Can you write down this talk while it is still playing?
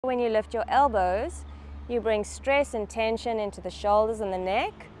When you lift your elbows, you bring stress and tension into the shoulders and the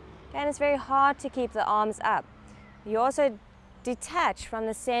neck, and it's very hard to keep the arms up. You also detach from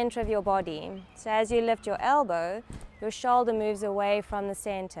the center of your body. So as you lift your elbow, your shoulder moves away from the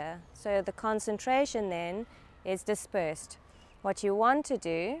center. So the concentration then is dispersed. What you want to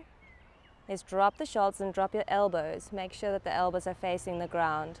do is drop the shoulders and drop your elbows. Make sure that the elbows are facing the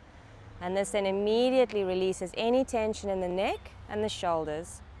ground. And this then immediately releases any tension in the neck and the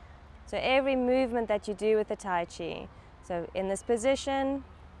shoulders. So every movement that you do with the Tai Chi, so in this position,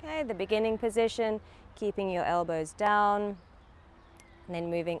 okay, the beginning position, keeping your elbows down, and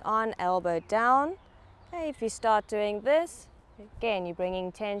then moving on, elbow down. Okay, if you start doing this, again, you're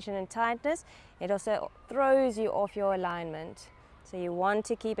bringing tension and tightness. It also throws you off your alignment. So you want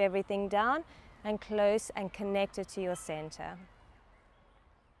to keep everything down and close and connected to your center.